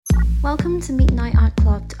Welcome to Midnight Art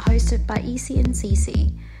Club, hosted by EC and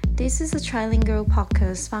CC. This is a trilingual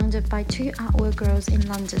podcast founded by two artwork girls in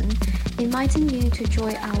London, inviting you to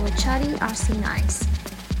join our chatty artsy nights.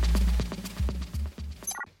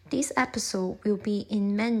 This episode will be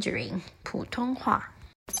in Mandarin, 普通话。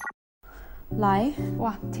来，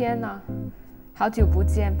哇，天哪，好久不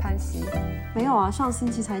见，潘西。没有啊，上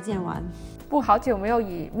星期才见完。不，好久没有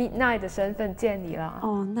以 Midnight 的身份见你了。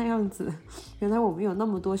哦，那样子，原来我们有那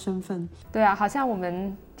么多身份。对啊，好像我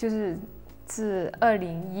们就是自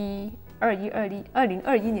2021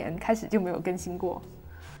年开始就没有更新过。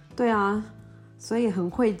对啊，所以很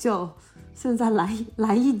愧疚。现在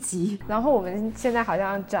来一集，然后我们现在好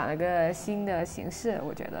像转了个新的形式，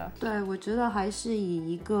我觉得。对，我觉得还是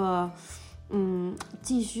以一个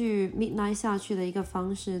继续 Midnight 下去的一个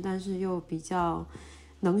方式，但是又比较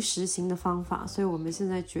能实行的方法，所以我们现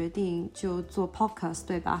在决定就做 podcast，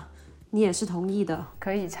 对吧？你也是同意的？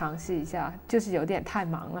可以尝试一下，就是有点太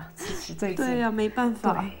忙了，其实最近。对呀，没办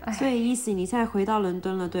法。所以 Easy 你现在回到伦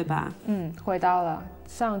敦了，对吧？回到了，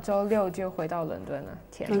上周六就回到伦敦了。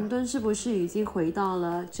天哪，伦敦是不是已经回到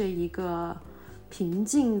了这一个平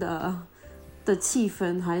静的气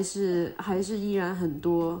氛，还是依然很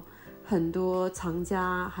多藏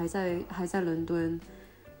家还在伦敦，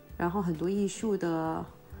然后很多艺术的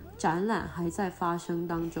展览还在发生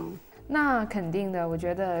当中？那肯定的，我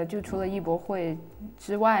觉得就除了艺博会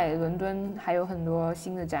之外，伦敦还有很多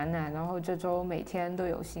新的展览，然后这周每天都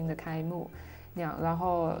有新的开幕，那样，然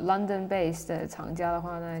后 London based 的藏家的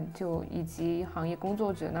话呢，就以及行业工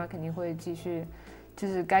作者，那肯定会继续，就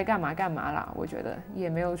是该干嘛干嘛啦。我觉得也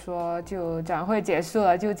没有说就展会结束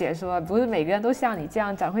了就结束了，不是每个人都像你这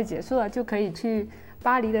样，展会结束了就可以去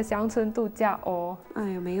巴黎的乡村度假哦。哎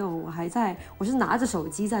呀，没有，我是拿着手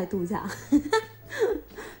机在度假。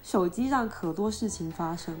手机上可多事情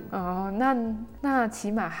发生哦，那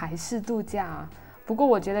起码还是度假啊。不过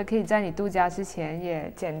我觉得可以在你度假之前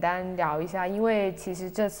也简单聊一下，因为其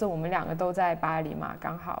实这次我们两个都在巴黎嘛，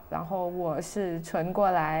刚好，然后我是纯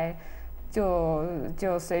过来就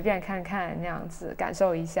随便看看那样子感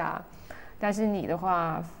受一下，但是你的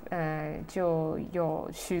话就有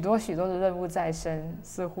许多的任务在身，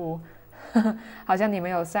似乎好像你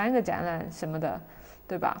们有3个展览什么的，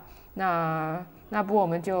对吧？那不我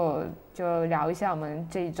们就聊一下我们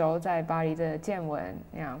这一周在巴黎的见闻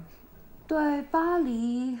那样。对，巴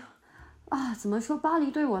黎啊，怎么说？巴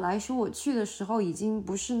黎对我来说，我去的时候已经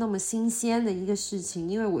不是那么新鲜的一个事情，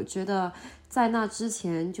因为我觉得在那之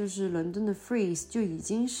前，就是伦敦的 Freeze 就已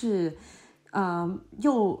经是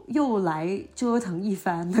又来折腾一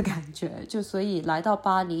番的感觉，就所以来到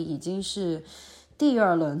巴黎已经是第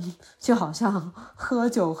2轮，就好像喝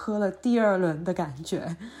酒喝了第2轮的感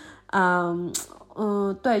觉。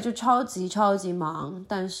对，就超级忙，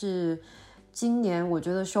但是今年我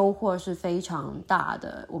觉得收获是非常大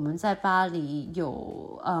的。我们在巴黎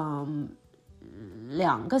有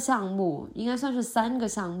2个项目，应该算是3个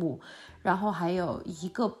项目，然后还有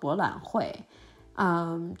1个博览会。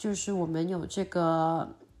就是我们有这个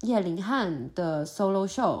叶灵汉的 solo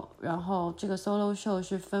show， 然后这个 solo show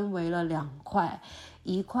是分为了2块，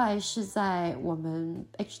一块是在我们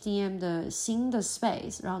HDM 的新的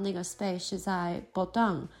space， 然后那个 space 是在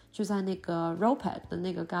Boulogne， 就在那个 Ropet 的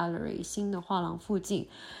那个 gallery 新的画廊附近，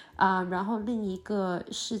然后另一个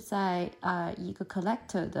是在一个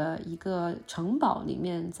collector 的一个城堡里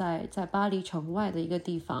面，在巴黎城外的一个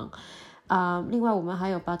地方。另外我们还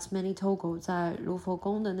有 Batmani Togo 在卢浮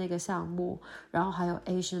宫的那个项目，然后还有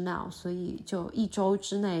Asia Now， 所以就1周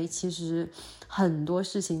之内其实很多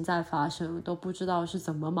事情在发生，都不知道是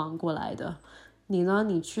怎么忙过来的。你呢？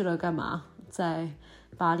你去了干嘛？在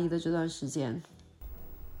巴黎的这段时间？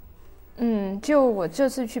就我这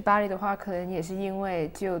次去巴黎的话，可能也是因为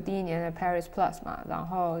就第1年的 Paris Plus 嘛，然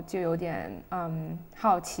后就有点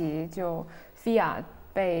好奇，就 FIA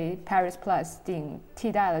被 Paris Plus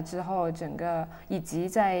替代了之后，整个以及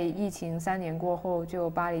在疫情3年过后，就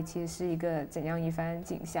巴黎其实是一个怎样一番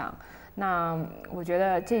景象。那我觉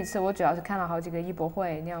得这一次我主要是看了好几个艺博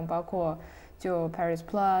会，那样包括就 Paris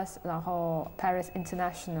Plus， 然后 Paris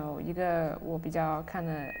International， 一个我比较看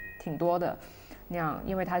的挺多的那样，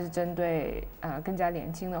因为它是针对更加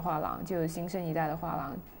年轻的画廊，就有新生一代的画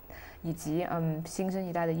廊，以及新生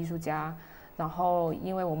一代的艺术家。然后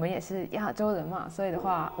因为我们也是亚洲人嘛，所以的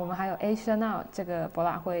话我们还有 Asia Now 这个博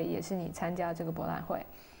览会，也是你参加这个博览会。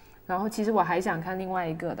然后其实我还想看另外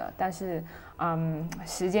一个的，但是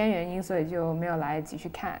时间原因，所以就没有来得及去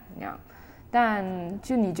看那样。但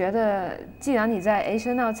就你觉得既然你在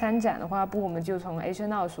Asia Now 参展的话，不我们就从 Asia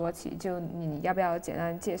Now 说起，就你要不要简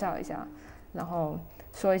单介绍一下，然后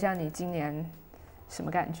说一下你今年什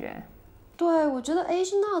么感觉？对，我觉得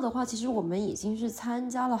Asian Now 的话，其实我们已经是参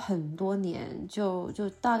加了很多年，就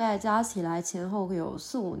大概加起来前后有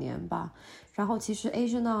4-5年吧。然后其实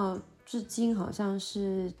Asian Now 至今好像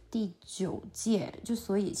是第9届，就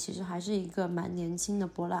所以其实还是一个蛮年轻的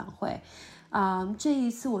博览会。这一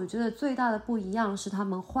次我觉得最大的不一样是他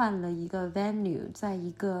们换了一个 venue， 在一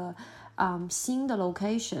个新的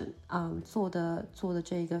location 做的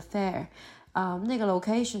这个 fair。那个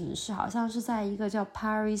location 是好像是在一个叫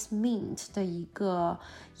Paris Mint 的一个，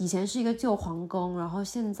以前是一个旧皇宫，然后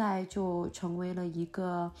现在就成为了一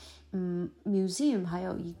个museum， 还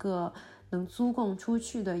有一个能租供出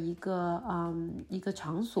去的一个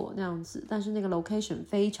场所那样子。但是那个 location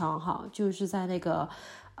非常好，就是在那个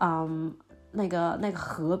那个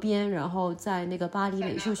河边，然后在那个巴黎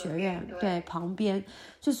美术学院对旁边，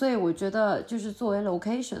就所以我觉得就是作为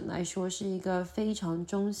location 来说是一个非常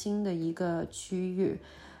中心的一个区域。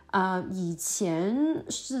以前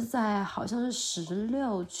是在好像是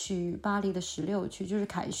16区，巴黎的16区，就是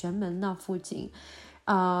凯旋门那附近。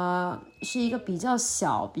是一个比较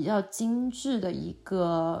小比较精致的一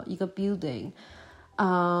个 building。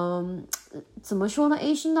怎么说呢，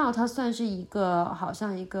 Asian Now 它算是一个好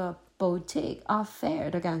像一个 boutique art fair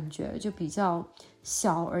的感觉，就比较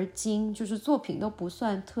小而精，就是作品都不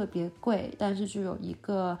算特别贵，但是就有一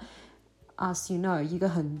个as you know 一个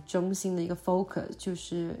很中心的一个 focus， 就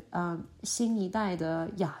是新一代的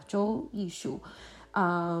亚洲艺术。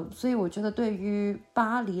所以我觉得对于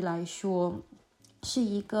巴黎来说是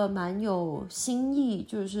一个蛮有新意，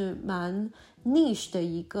就是蛮 niche 的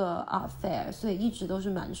一个 art fair， 所以一直都是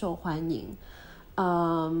蛮受欢迎。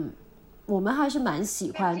我们还是蛮喜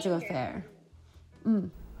欢这个 fair。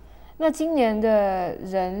那今年的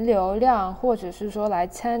人流量或者是说来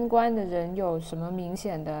参观的人有什么明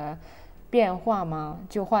显的变化吗？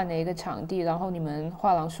就换了一个场地，然后你们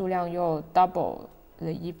画廊数量又 double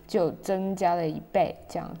了就增加了1倍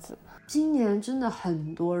这样子。今年真的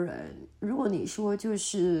很多人，如果你说就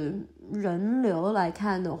是人流来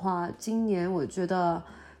看的话，今年我觉得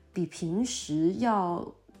比平时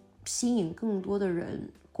要吸引更多的人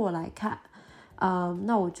过来看。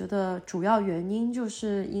那我觉得主要原因就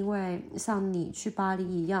是因为像你去巴黎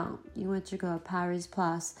一样，因为这个 Paris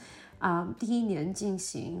Plus第1年进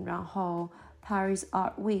行，然后 Paris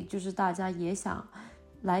Art Week 就是大家也想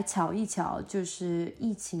来瞧一瞧，就是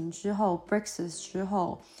疫情之后 Brexit 之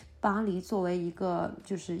后巴黎作为一个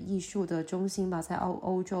就是艺术的中心吧，在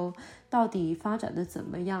欧洲到底发展的怎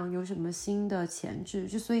么样，有什么新的前置，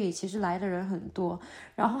就所以其实来的人很多。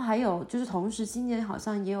然后还有就是同时今年好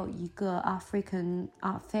像也有一个 African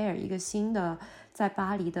Art Fair， 一个新的在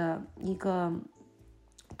巴黎的一个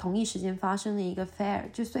同一时间发生的一个 fair，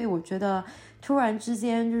 就所以我觉得突然之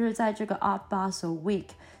间就是在这个 Art Basel Week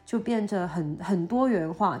就变得很多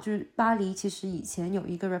元化。就是巴黎其实以前有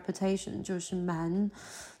一个 reputation， 就是蛮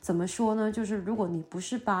怎么说呢，就是如果你不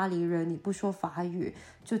是巴黎人，你不说法语，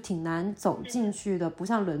就挺难走进去的，不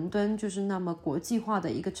像伦敦就是那么国际化的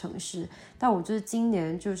一个城市。但我觉得今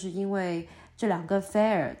年就是因为这2个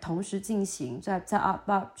fair 同时进行，在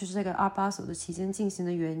就是这个 Art Basel 的期间进行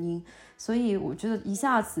的原因，所以我觉得一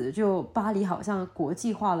下子就巴黎好像国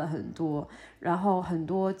际化了很多，然后很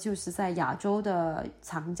多就是在亚洲的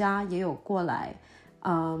藏家也有过来。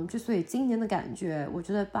就所以今年的感觉，我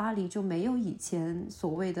觉得巴黎就没有以前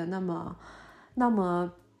所谓的那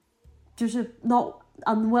么就是 not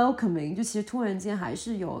unwelcoming， 就其实突然间还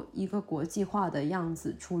是有一个国际化的样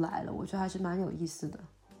子出来了，我觉得还是蛮有意思的。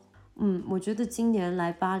我觉得今年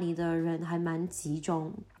来巴黎的人还蛮集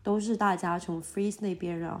中，都是大家从 Freeze 那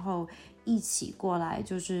边然后一起过来，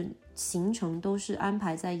就是行程都是安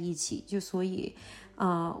排在一起，就所以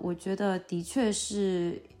我觉得的确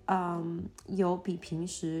是有比平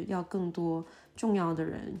时要更多重要的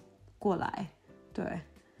人过来。对，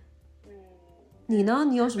你呢？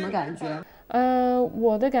你有什么感觉？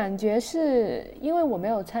我的感觉是因为我没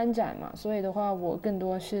有参展嘛，所以的话我更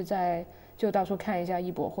多是就到处看一下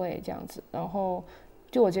艺博会这样子。然后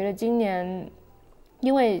就我觉得今年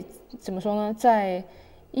因为怎么说呢，在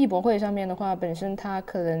艺博会上面的话，本身它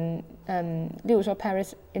可能例如说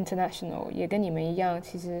Paris International 也跟你们一样，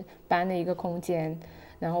其实搬了一个空间，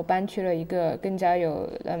然后搬去了一个更加有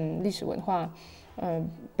历史文化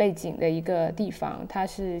背景的一个地方。它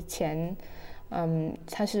是前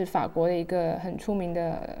他是法国的一个很出名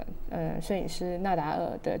的摄影师纳达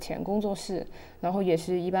尔的前工作室，然后也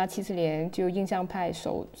是1874年就印象派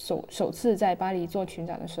首次在巴黎做群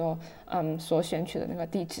展的时候，所选取的那个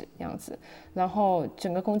地址这样子。然后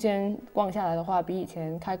整个空间逛下来的话，比以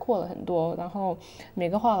前开阔了很多，然后每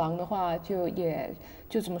个画廊的话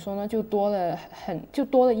就怎么说呢，就多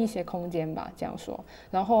了一些空间吧，这样说。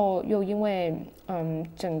然后又因为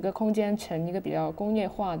整个空间呈一个比较工业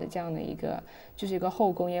化的这样的一个，就是一个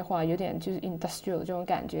后工业化，有点就是 industrial 这种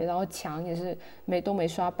感觉，然后墙也是都没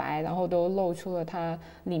刷白，然后都露出了它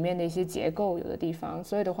里面的一些结构有的地方，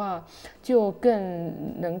所以的话就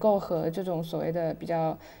更能够和这种所谓的比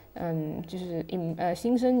较就是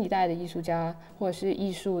新生一代的艺术家或者是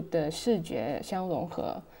艺术的视觉相融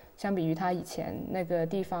合。相比于他以前那个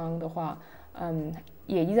地方的话，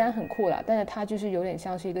也依然很酷啦，但是它就是有点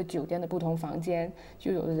像是一个酒店的不同房间，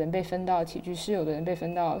就有的人被分到起居室，有的人被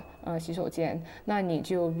分到洗手间，那你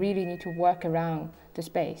就 really need to work around the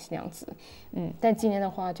space 那样子。但今年的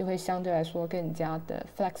话就会相对来说更加的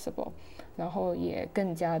flexible， 然后也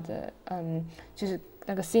更加的就是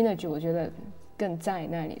那个 synergy 我觉得更在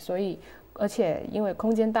那里，所以而且因为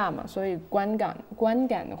空间大嘛，所以观感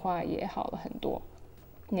的话也好了很多。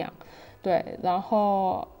那样，对，然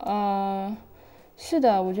后是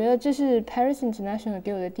的，我觉得这是 Paris International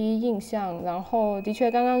给我的第一印象。然后的确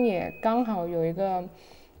刚好有一个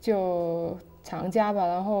就藏家吧，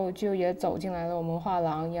然后就也走进来了我们画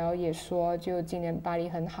廊，然后也说就今年巴黎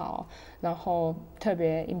很好，然后特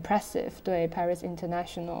别 impressive 对 Paris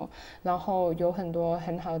International， 然后有很多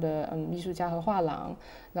很好的艺术家和画廊。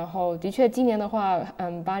然后的确今年的话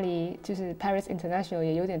巴黎就是 Paris International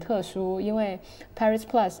也有点特殊，因为 Paris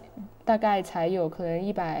Plus 大概才有可能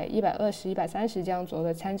120、130这样左右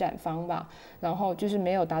的参展方吧，然后就是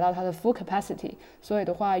没有达到它的 full capacity， 所以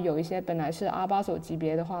的话有一些本来是Art Basel级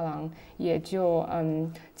别的画廊也就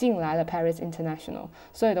进来了 Paris International，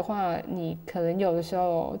 所以的话你可能有的时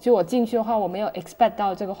候就我进去的话，我没有 expect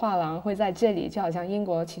到这个画廊会在这里，就好像英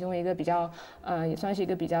国其中一个比较也算是一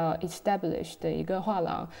个比较 established 的一个画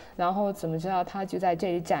廊，然后怎么知道他就在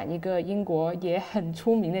这里展一个英国也很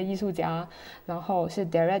出名的艺术家，然后是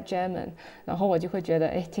Derek Jarman， 然后我就会觉得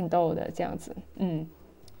挺逗的这样子。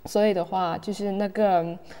所以的话就是那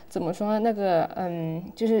个怎么说呢，那个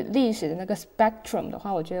就是历史的那个 spectrum 的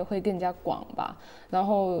话，我觉得会更加广吧。然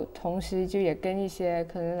后同时就也跟一些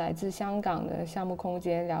可能来自香港的项目空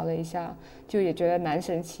间聊了一下，就也觉得蛮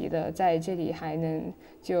神奇的，在这里还能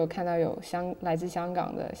就看到有来自香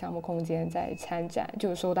港的项目空间在参展，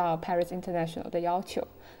就收到 Paris International 的要求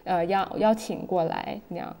邀请过来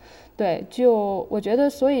那样。对，就我觉得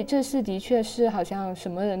所以这次的确是好像什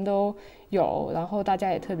么人都有，然后大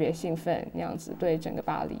家也特别兴奋那样子，对整个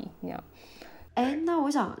巴黎那样。那我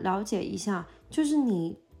想了解一下，就是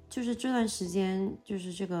你就是这段时间就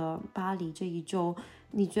是这个巴黎这一周，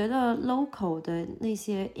你觉得 local 的那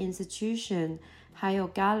些 institution 还有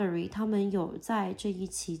gallery 他们有在这一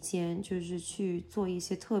期间就是去做一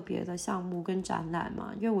些特别的项目跟展览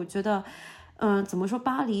吗？因为我觉得怎么说，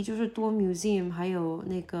巴黎就是多 museum 还有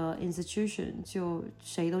那个 institution 就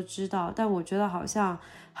谁都知道，但我觉得好像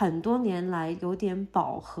很多年来有点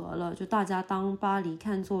饱和了，就大家当巴黎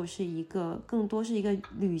看作是一个更多是一个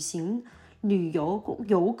旅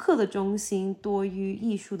游客的中心多于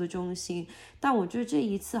艺术的中心。但我觉得这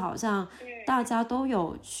一次好像大家都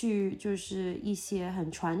有去就是一些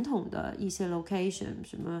很传统的一些 location，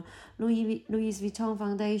 什么 Louis Vuitton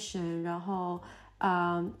Foundation， 然后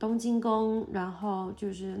东京宫，然后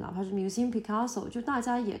就是哪怕是 Museum Picasso， 就大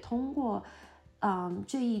家也通过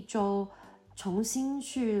这一周重新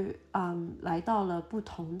去来到了不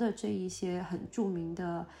同的这一些很著名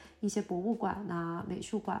的一些博物馆啊、美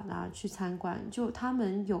术馆啊去参观。就他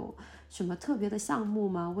们有什么特别的项目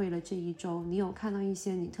吗？为了这一周，你有看到一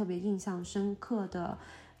些你特别印象深刻的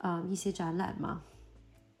一些展览吗？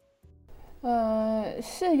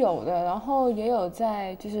是有的，然后也有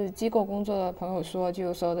在就是机构工作的朋友说，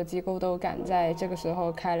就所有的机构都赶在这个时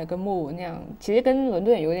候开了个幕那样，其实跟伦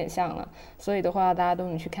敦有点像了，所以的话大家都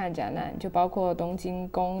能去看展览，就包括东京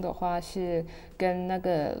宫的话是跟那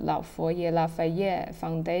个老佛爷 Lafayette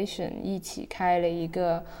Foundation 一起开了一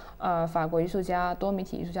个法国艺术家多媒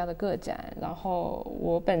体艺术家的个展，然后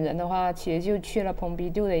我本人的话其实就去了蓬皮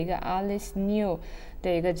杜的一个 Alice New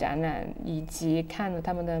的一个展览，以及看了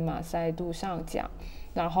他们的马赛杜上奖，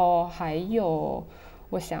然后还有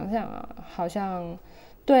我想想好像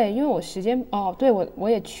对，因为我时间对，我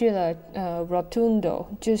也去了Rotundo，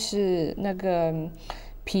 就是那个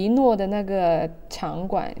皮诺的那个场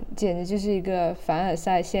馆，简直就是一个凡尔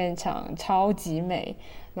赛现场，超级美。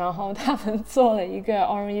然后他们做了一个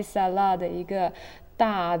Henri Sallat 的一个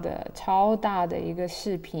超大的一个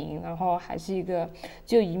视频，然后还是一个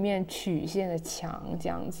就一面曲线的墙这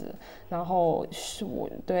样子，然后是我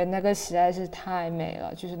对那个实在是太美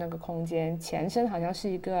了，就是那个空间前身好像是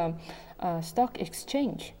一个stock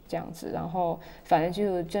exchange 这样子，然后反正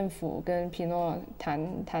就政府跟皮诺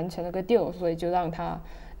谈成了个 deal， 所以就让他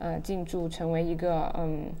进驻成为一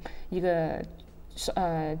个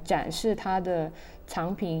展示他的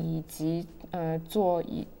藏品以及做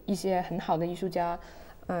一些很好的艺术家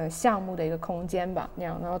项目的一个空间吧那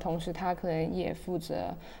样，然后同时他可能也负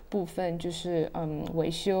责部分就是维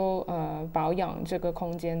修保养这个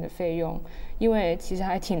空间的费用，因为其实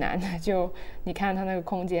还挺难的，就你看他那个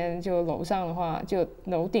空间，就楼上的话，就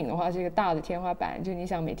楼顶的话是一个大的天花板，就你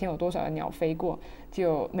想每天有多少的鸟飞过，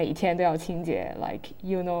就每一天都要清洁 like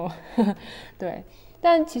you know 对，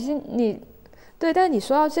但其实但你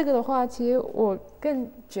说到这个的话，其实我更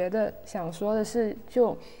觉得想说的是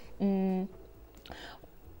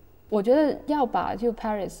我觉得要把就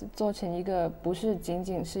Paris 做成一个不是仅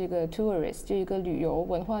仅是一个 tourist 就一个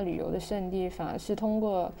文化旅游的胜地，反而是通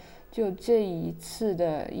过就这一次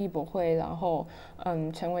的艺博会，然后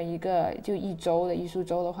成为一个就一周的艺术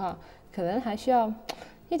周的话，可能还需要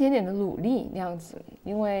一点点的努力那样子，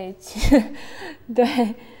因为其实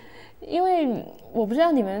对，因为我不知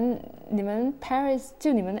道你们 Paris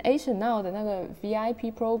就你们 Asian Now 的那个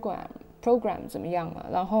VIP program 怎么样了，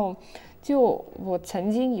然后就我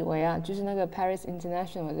曾经以为就是那个 Paris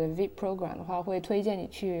International 的 VIP program 的话，会推荐你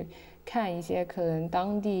去看一些可能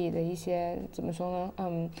当地的一些怎么说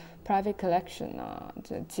呢private collection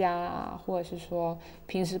这家或者是说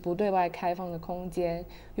平时不对外开放的空间，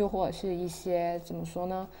又或者是一些怎么说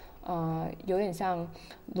呢有点像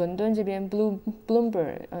伦敦这边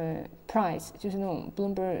Bloomberg Prize， 就是那种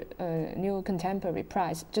Bloomberg New Contemporary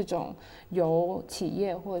Prize 这种由企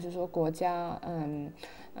业或者是说国家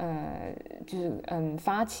就是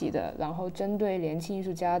发起的，然后针对年轻艺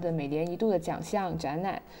术家的每年一度的奖项展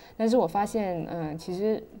览，但是我发现其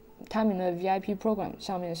实他们的 VIP program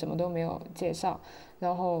上面什么都没有介绍，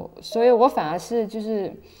然后所以我反而是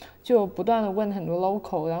就不断的问很多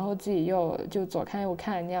local， 然后自己又就左看右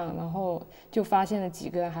看那样，然后就发现了几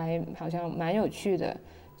个还好像蛮有趣的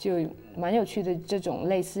这种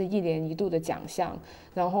类似一年一度的奖项，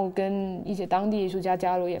然后跟一些当地艺术家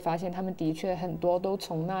加入，也发现他们的确很多都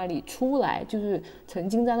从那里出来，就是曾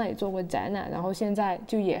经在那里做过展览，然后现在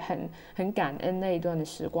就也很感恩那一段的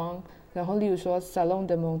时光。然后例如说 Salon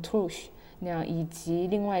de Montrouge 那样，以及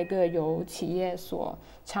另外一个由企业所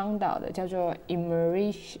倡导的叫做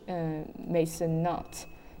Emerich Maisonat，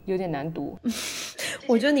 有点难读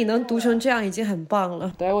我觉得你能读成这样已经很棒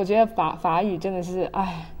了。对，我觉得法语真的是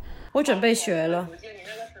我准备学了，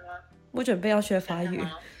我准备要学法语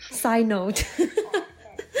Side note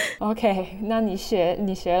OK， 那你学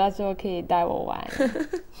了之后可以带我玩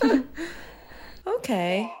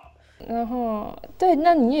OK， 然后对，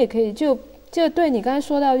那你也可以就对你刚才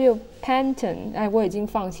说到就 Panton， 我已经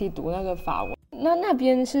放弃读那个法文，那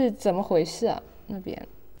边是怎么回事啊？那边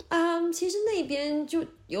其实那边就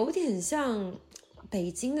有点像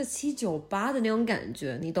北京的798的那种感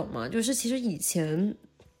觉，你懂吗？就是其实以前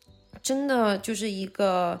真的就是一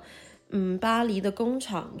个巴黎的工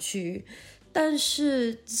厂区，但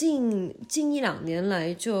是近1-2年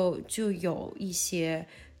来就有一些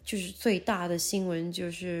就是最大的新闻，就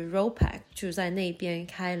是 ROPAC 就是在那边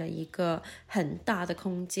开了一个很大的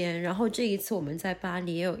空间，然后这一次我们在巴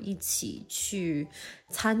黎也有一起去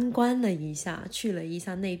参观了一下，去了一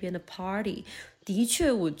下那边的 party。的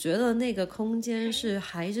确我觉得那个空间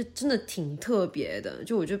还是真的挺特别的，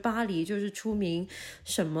就我觉得巴黎就是出名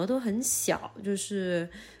什么都很小，就是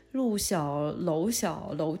路小楼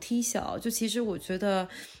小楼梯小，就其实我觉得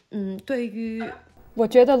对于我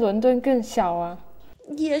觉得伦敦更小啊，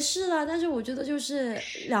也是啦，但是我觉得就是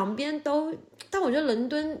两边都，但我觉得伦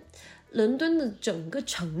敦的整个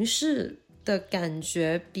城市的感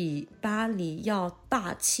觉比巴黎要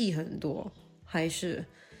大气很多，还是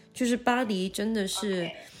就是巴黎真的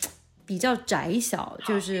是比较窄小，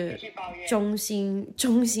就是中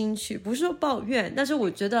心区，不是说抱怨，但是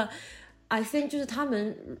我觉得 I think 就是他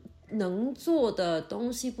们能做的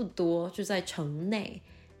东西不多，就在城内，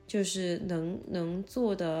就是能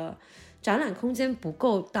做的展览空间不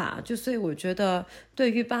够大，就所以我觉得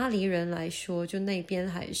对于巴黎人来说，就那边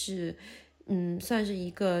还是算是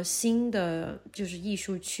一个新的就是艺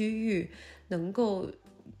术区域，能够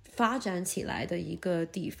发展起来的一个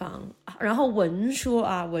地方。然后闻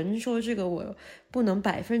说这个我不能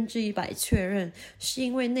100%确认，是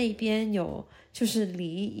因为那边有就是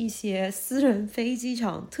离一些私人飞机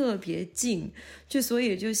场特别近，就所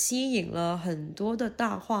以就吸引了很多的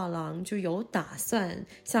大画廊就有打算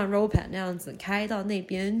像 ROPAT 那样子开到那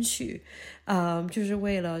边去，就是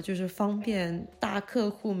为了就是方便大客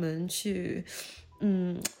户们去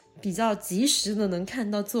比较及时的能看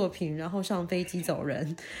到作品，然后上飞机走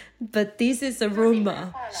人。But this is a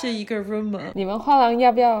rumor， 是一个 rumor。你们画廊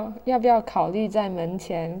要不要考虑在门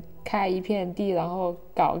前开一片地，然后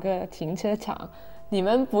搞个停车场？你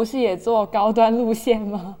们不是也做高端路线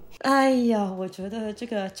吗？哎呀，我觉得这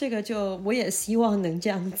个就我也希望能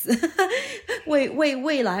这样子为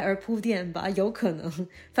未来而铺垫吧，有可能。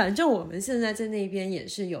反正我们现在在那边也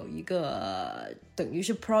是有一个等于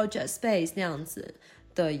是 project space 那样子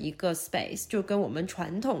的一个 space， 就跟我们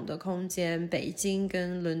传统的空间北京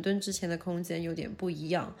跟伦敦之前的空间有点不一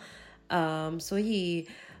样，所以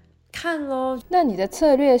看咯。那你的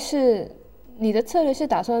策略是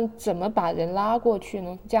打算怎么把人拉过去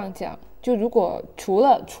呢？这样讲，就如果除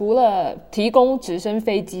了提供直升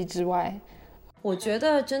飞机之外，我觉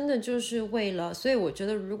得真的就是为了，所以我觉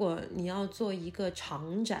得如果你要做一个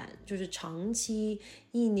长展，就是长期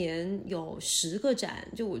一年有10个展，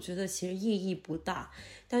就我觉得其实意义不大。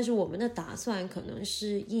但是我们的打算可能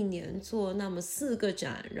是一年做那么4个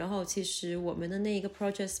展，然后其实我们的那个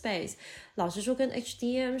project space， 老实说跟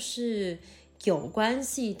HDM 是有关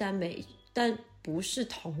系，但不是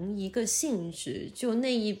同一个性质，就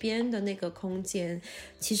那一边的那个空间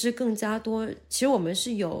其实更加多。其实我们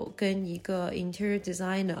是有跟一个 interior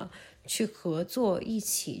designer 去合作，一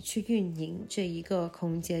起去运营这一个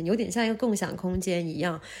空间，有点像一个共享空间一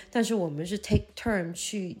样，但是我们是 take turn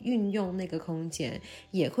去运用那个空间，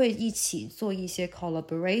也会一起做一些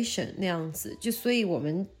collaboration 那样子，就所以我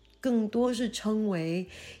们更多是称为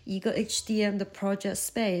一个 HDM 的 project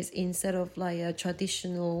space instead of like a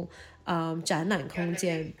traditional展览空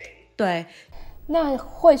间。对，那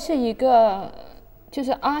会是一个就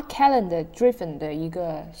是 art calendar driven 的一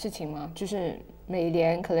个事情吗？就是每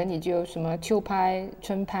年可能你就什么秋拍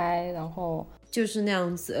春拍，然后就是那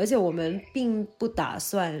样子。而且我们并不打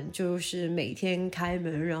算就是每天开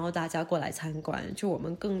门然后大家过来参观，就我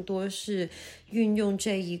们更多是运用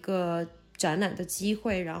这一个展览的机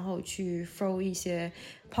会，然后去 throw 一些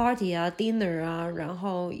party 啊 dinner 啊，然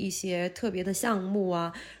后一些特别的项目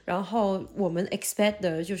啊，然后我们 expect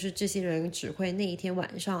的就是这些人只会那一天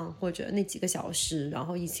晚上或者那几个小时然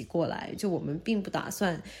后一起过来，就我们并不打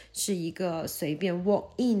算是一个随便 walk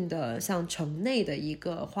in 的像城内的一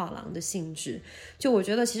个画廊的性质。就我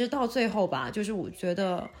觉得其实到最后吧，就是我觉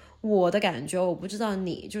得我的感觉，我不知道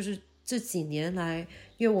你，就是这几年来，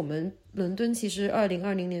因为我们伦敦其实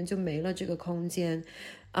2020年就没了这个空间，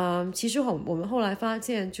其实我们后来发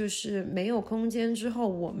现，就是没有空间之后，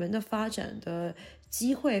我们的发展的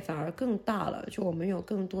机会反而更大了，就我们有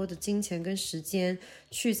更多的金钱跟时间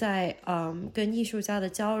去在跟艺术家的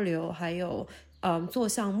交流，还有做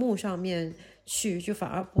项目上面去，就反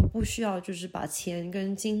而不需要就是把钱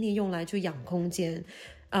跟精力用来就养空间。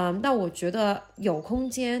但我觉得有空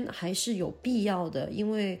间还是有必要的，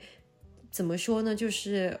因为怎么说呢，就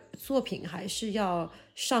是作品还是要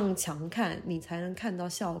上墙看，你才能看到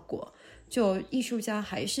效果。就艺术家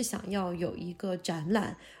还是想要有一个展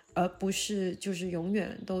览，而不是就是永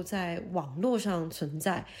远都在网络上存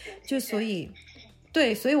在。就所以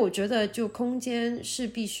我觉得就空间是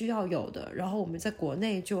必须要有的，然后我们在国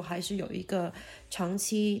内就还是有一个长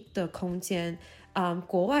期的空间。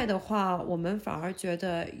国外的话，我们反而觉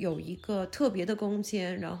得有一个特别的空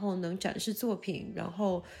间，然后能展示作品，然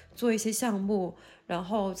后做一些项目，然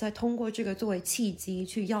后再通过这个作为契机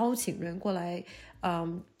去邀请人过来，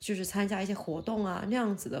就是参加一些活动啊，那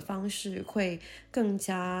样子的方式会更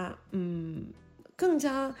加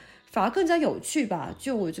反而更加有趣吧。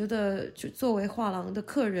就我觉得，就作为画廊的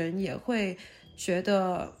客人也会觉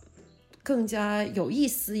得更加有意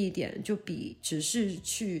思一点，就比只是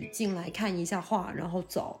去进来看一下画然后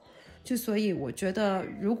走。就所以我觉得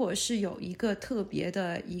如果是有一个特别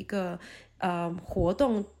的一个活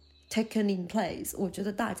动 taken in place， 我觉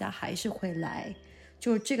得大家还是会来。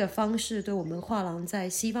就这个方式对我们画廊在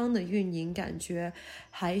西方的运营感觉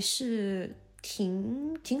还是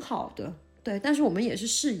挺好的。对，但是我们也是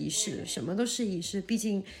试一试，什么都试一试，毕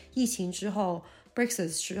竟疫情之后 Brexit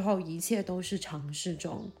之后一切都是尝试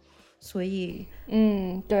中。所以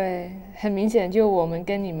对，很明显就我们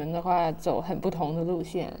跟你们的话走很不同的路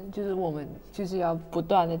线，就是我们就是要不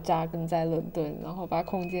断的扎根在伦敦，然后把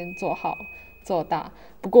空间做好，做大。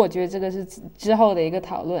不过我觉得这个是之后的一个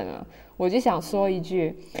讨论了。我就想说一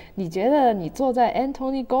句，你觉得你坐在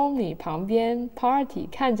Anthony Gormley 旁边 party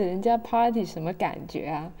看着人家 party 什么感觉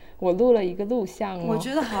啊？我录了一个录像哦，我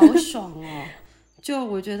觉得好爽哦。就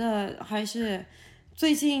我觉得还是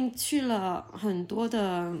最近去了很多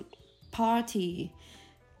的 party，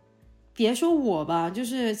 别说我吧，就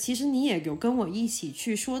是其实你也有跟我一起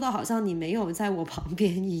去，说的好像你没有在我旁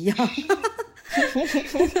边一样。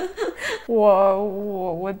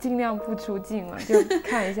我尽量不出镜了，就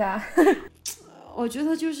看一下。我觉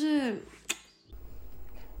得就是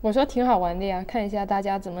我说挺好玩的呀，看一下大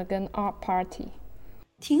家怎么跟 art party。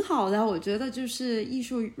挺好的，我觉得就是艺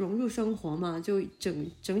术融入生活嘛，就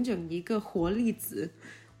整一个活粒子。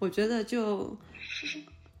我觉得就，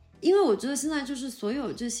因为我觉得现在就是所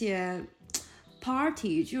有这些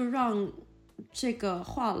party 就让这个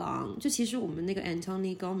画廊，就其实我们那个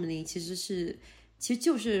Anthony Gormley 其实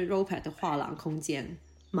就是 ROPAT 的画廊空间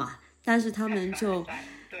嘛，但是他们就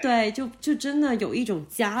对就真的有一种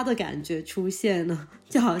家的感觉出现了，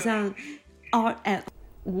就好像 art at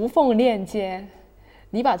无缝链接。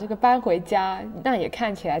你把这个搬回家，那也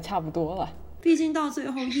看起来差不多了。毕竟到最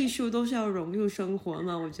后艺术都是要融入生活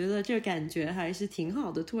嘛，我觉得这感觉还是挺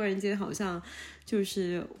好的。突然间好像就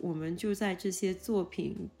是我们就在这些作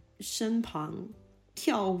品身旁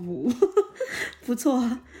跳舞，不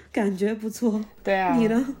错，感觉不错。对啊，你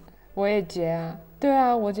呢？我也觉得，对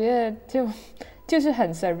啊，我觉得就是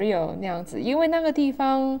很 surreal 那样子，因为那个地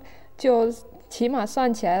方就起码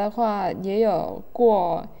算起来的话，也有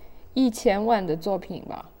过1000万的作品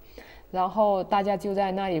吧。然后大家就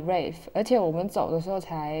在那里 rave， 而且我们走的时候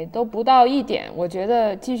才都不到1点。我觉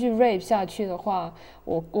得继续 rave 下去的话，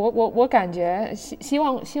我感觉希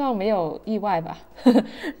望没有意外吧。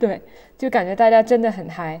对，就感觉大家真的很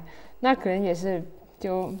嗨，那可能也是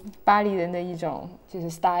就巴黎人的一种就是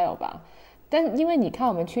style 吧。但因为你看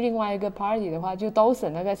我们去另外一个 party 的话，就 Dawson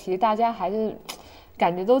那个，其实大家还是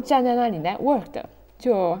感觉都站在那里 network 的，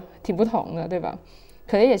就挺不同的，对吧？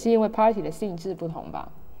可能也是因为 party 的性质不同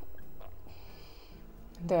吧。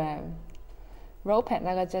对 ROPAT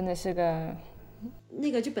那个真的是个，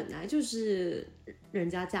那个就本来就是人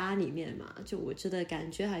家家里面嘛，就我觉得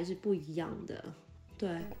感觉还是不一样的。对，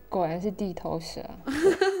果然是地头蛇。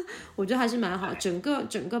我觉得还是蛮好，整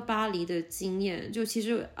个巴黎的经验，就其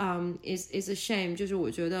实is a shame， 就是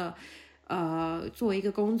我觉得作为一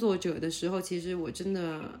个工作者的时候，其实我真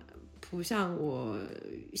的不像我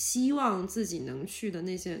希望自己能去的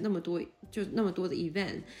那些那么多的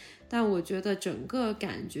event。但我觉得整个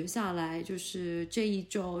感觉下来，就是这一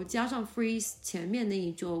周加上 Freeze 前面那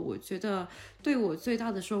一周，我觉得对我最大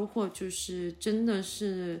的收获就是真的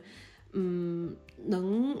是，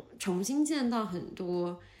能重新见到很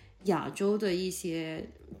多亚洲的一些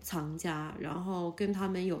藏家，然后跟他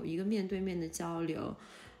们有一个面对面的交流。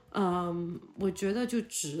我觉得就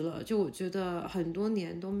值了，就我觉得很多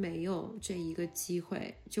年都没有这一个机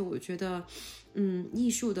会，就我觉得，艺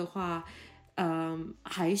术的话。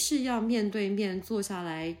还是要面对面坐下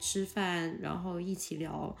来吃饭，然后一起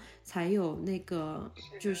聊，才有那个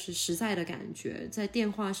就是实在的感觉。在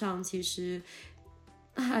电话上，其实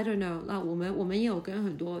I don't know， 那我们也有跟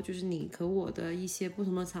很多就是你和我的一些不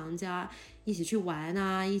同的藏家一起去玩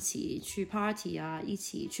啊，一起去 party 啊，一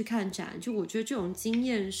起去看展。就我觉得这种经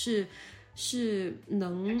验是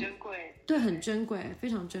能很珍贵，对，很珍贵，非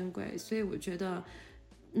常珍贵。所以我觉得。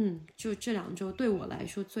就这2周对我来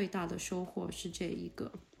说最大的收获是这一个。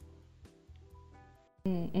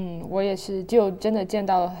我也是，就真的见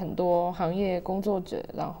到了很多行业工作者，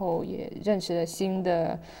然后也认识了新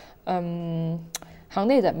的行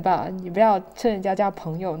内人吧。你不要趁人家交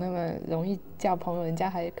朋友那么容易交朋友，人家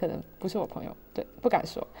还可能不是我朋友，对，不敢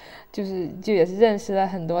说。就也是认识了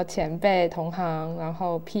很多前辈同行，然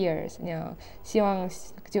后 peers 那样，希望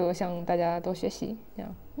就向大家多学习这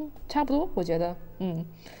样。差不多，我觉得，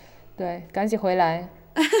对，赶紧回来。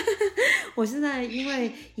我现在因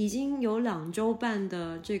为已经有2周半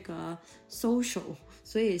的这个 social，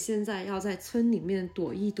 所以现在要在村里面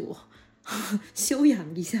躲一躲，休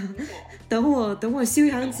养一下。等我休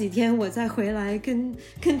养几天，我再回来跟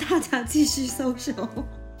大家继续 social。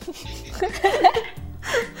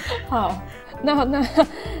好，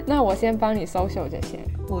那我先帮你 social 这些，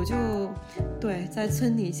我就对在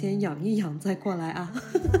村里先养一养，再过来啊。